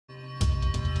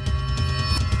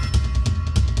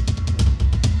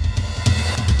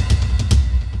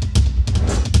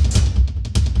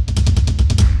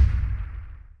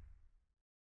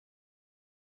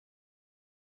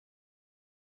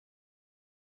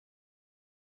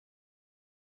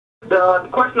the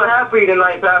question I have for you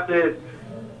tonight, Pastor, is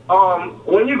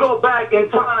when you go back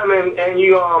in time and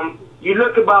you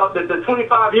look about the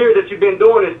 25 years that you've been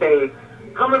doing this thing,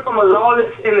 coming from a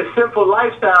lawless and a sinful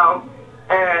lifestyle,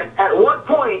 and at what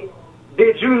point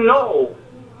did you know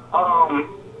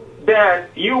that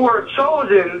you were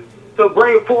chosen to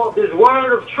bring forth this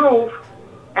word of truth,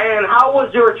 and how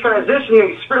was your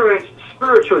transitioning experience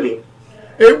spiritually?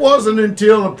 It wasn't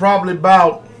until probably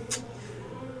about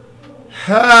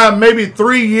maybe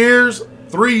 3 years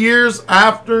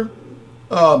after,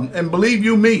 and believe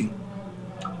you me,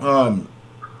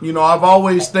 you know, I've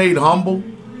always stayed humble.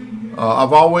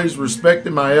 I've always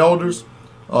respected my elders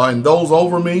and those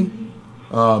over me.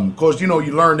 Of course, you know,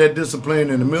 you learn that discipline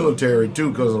in the military too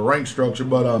because of the rank structure.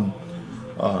 But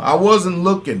I wasn't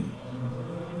looking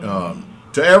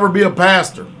to ever be a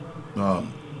pastor.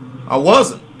 I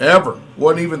wasn't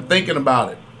even thinking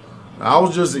about it. I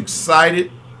was just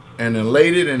excited and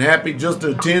elated and happy just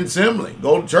to attend assembly,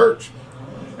 go to church.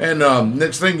 And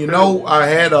next thing you know, I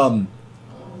had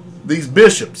these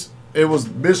bishops. It was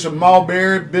Bishop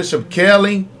Mulberry, Bishop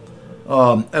Kelly,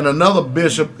 and another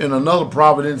bishop in another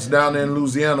providence down there in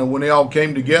Louisiana, when they all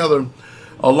came together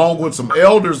along with some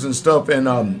elders and stuff,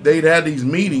 and they'd had these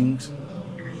meetings,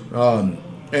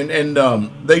 and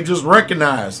they just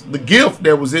recognized the gift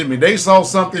that was in me. They saw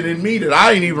something in me that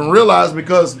I didn't even realize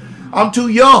because I'm too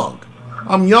young.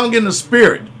 I'm young in the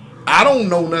spirit. I don't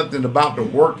know nothing about the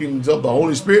workings of the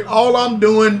Holy Spirit. All I'm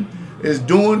doing is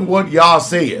doing what Yah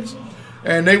says.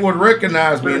 And they would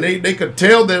recognize me, and they could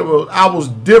tell that I was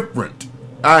different.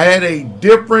 I had a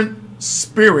different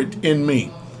spirit in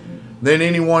me than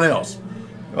anyone else.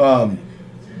 And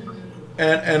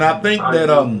I think that,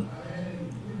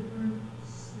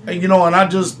 you know, and I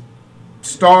just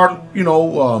start, you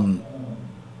know,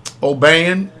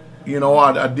 obeying. You know,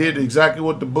 I did exactly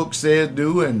what the book says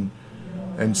do, and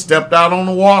stepped out on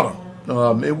the water.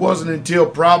 It wasn't until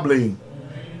probably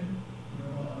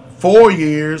 4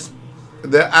 years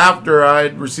that after I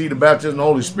had received the baptism of the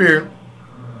Holy Spirit,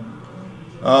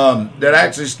 that I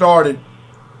actually started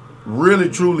really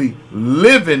truly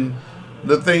living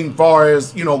the thing far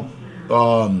as, you know,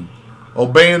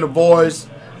 obeying the voice,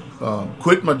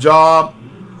 quit my job.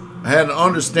 I had an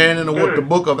understanding of what the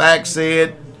book of Acts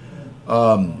said,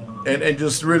 and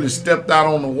just really stepped out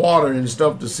on the water and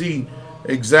stuff to see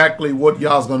exactly what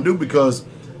y'all's going to do, because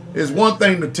it's one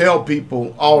thing to tell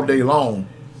people all day long,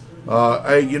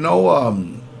 hey, you know, I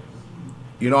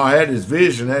had this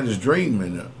vision, had this dream,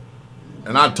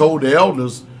 and I told the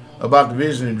elders about the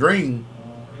vision and dream,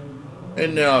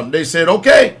 and they said,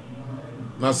 okay.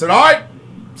 And I said, all right,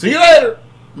 see you later,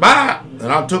 bye.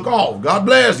 And I took off. God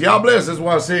bless, y'all bless. That's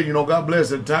why I said, you know, God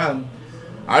bless at the time.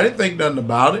 I didn't think nothing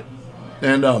about it.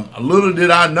 And little did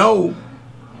I know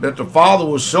that the Father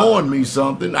was showing me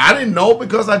something. I didn't know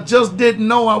because I just didn't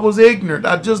know. I was ignorant.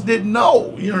 I just didn't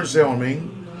know. You understand what I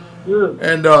mean? Yeah.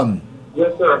 And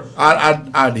yes, sir.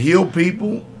 I'd heal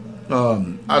people.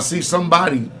 I see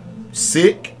somebody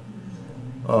sick.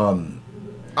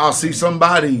 I'll see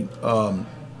somebody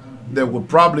that would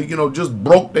probably, you know, just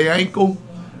broke their ankle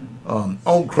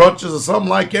on crutches or something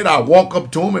like that. I walk up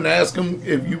to them and ask them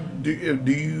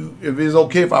if it's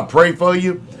okay if I pray for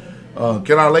you.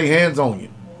 Can I lay hands on you?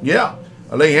 Yeah,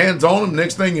 I lay hands on them.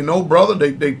 Next thing you know, brother,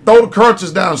 they throw the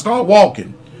crutches down and start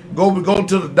walking. Go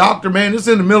to the doctor, man. It's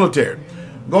in the military.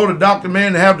 Go to the doctor,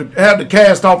 man, and have the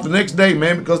cast off the next day,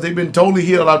 man, because they've been totally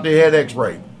healed out their head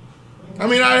X-ray. I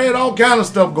mean, I had all kind of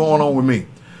stuff going on with me.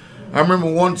 I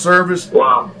remember one service.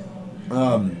 Wow.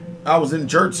 I was in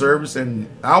church service, and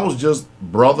I was just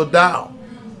Brother Dowell.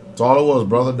 That's all it was,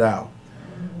 Brother Dowell.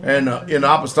 And in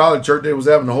the apostolic church, they was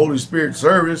having the Holy Spirit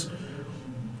service,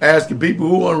 asking people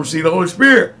who want to receive the Holy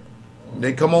Spirit.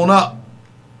 They come on up.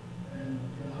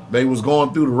 They was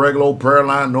going through the regular old prayer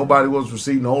line. Nobody was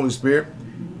receiving the Holy Spirit.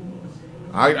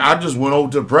 I just went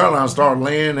over to the prayer line and started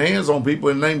laying hands on people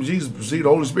in the name of Jesus, received the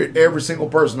Holy Spirit. Every single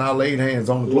person I laid hands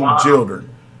on, including children,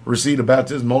 received the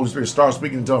baptism of the Holy Spirit, start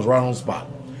speaking in tongues right on the spot.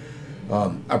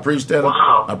 I preached at a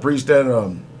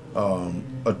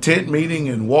tent meeting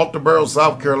in Walterboro,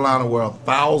 South Carolina, where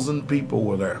 1,000 people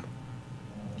were there.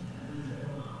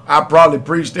 I probably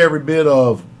preached every bit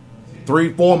of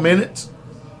 3-4 minutes.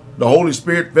 The Holy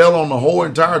Spirit fell on the whole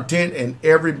entire tent, and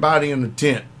everybody in the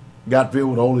tent got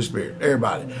filled with the Holy Spirit.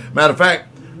 Everybody. Matter of fact,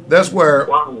 that's where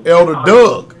Elder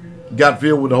Doug got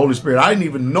filled with the Holy Spirit. I didn't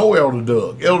even know Elder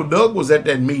Doug. Elder Doug was at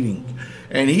that meeting,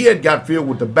 and he had got filled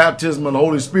with the baptism of the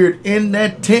Holy Spirit in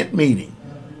that tent meeting.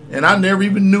 And I never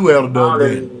even knew Elder Doug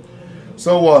then.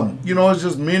 So, you know, it's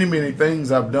just many, many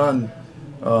things I've done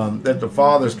that the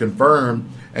Father's confirmed.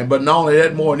 But not only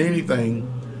that, more than anything,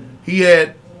 he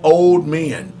had old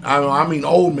men. I mean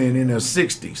old men in their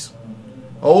 60s.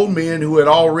 Old men who had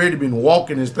already been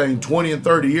walking this thing 20 and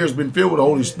 30 years, been filled with the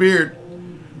Holy Spirit.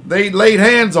 They laid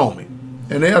hands on me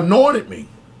and they anointed me.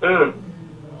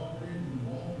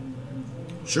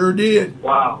 Sure did.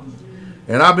 Wow.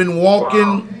 And I've been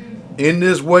walking in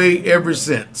this way ever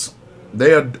since.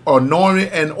 They anointed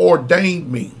and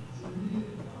ordained me.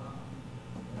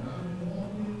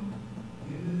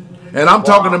 And I'm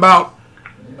talking about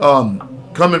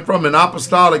coming from an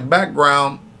apostolic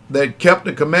background that kept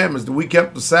the commandments, that we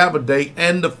kept the Sabbath day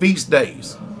and the feast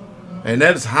days. And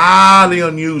that is highly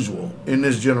unusual in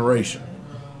this generation.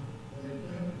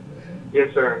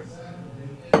 Yes, sir.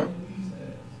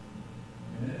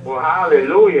 Well,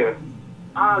 hallelujah.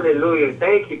 Hallelujah.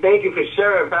 Thank you for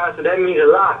sharing, Pastor. That means a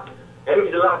lot. That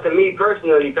means a lot to me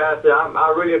personally, Pastor.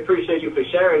 I really appreciate you for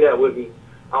sharing that with me,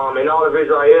 and all of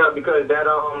Israel, because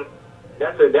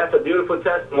that's a beautiful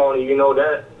testimony. You know,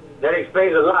 that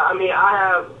explains a lot. I mean,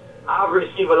 I've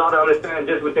received a lot of understanding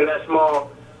just within that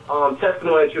small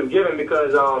testimony that you've given,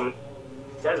 because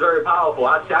that's very powerful.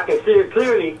 I can see it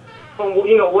clearly from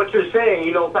what you're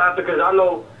saying, Pastor, because I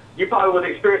know you probably was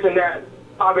experiencing that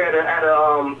probably at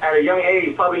a young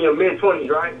age, probably in your mid-20s,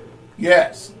 right?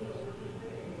 Yes.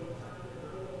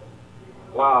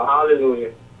 Wow,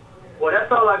 hallelujah. Well,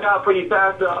 that's all I got for you,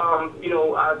 Pastor.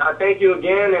 I thank you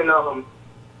again, and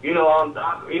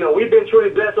we've been truly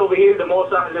blessed over here. The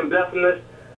Most High has been blessing us.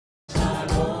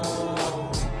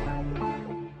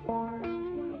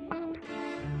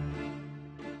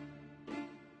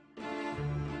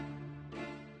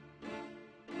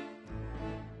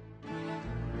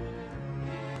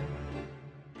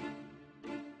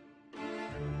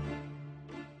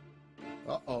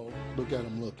 Uh-oh, look at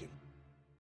him looking.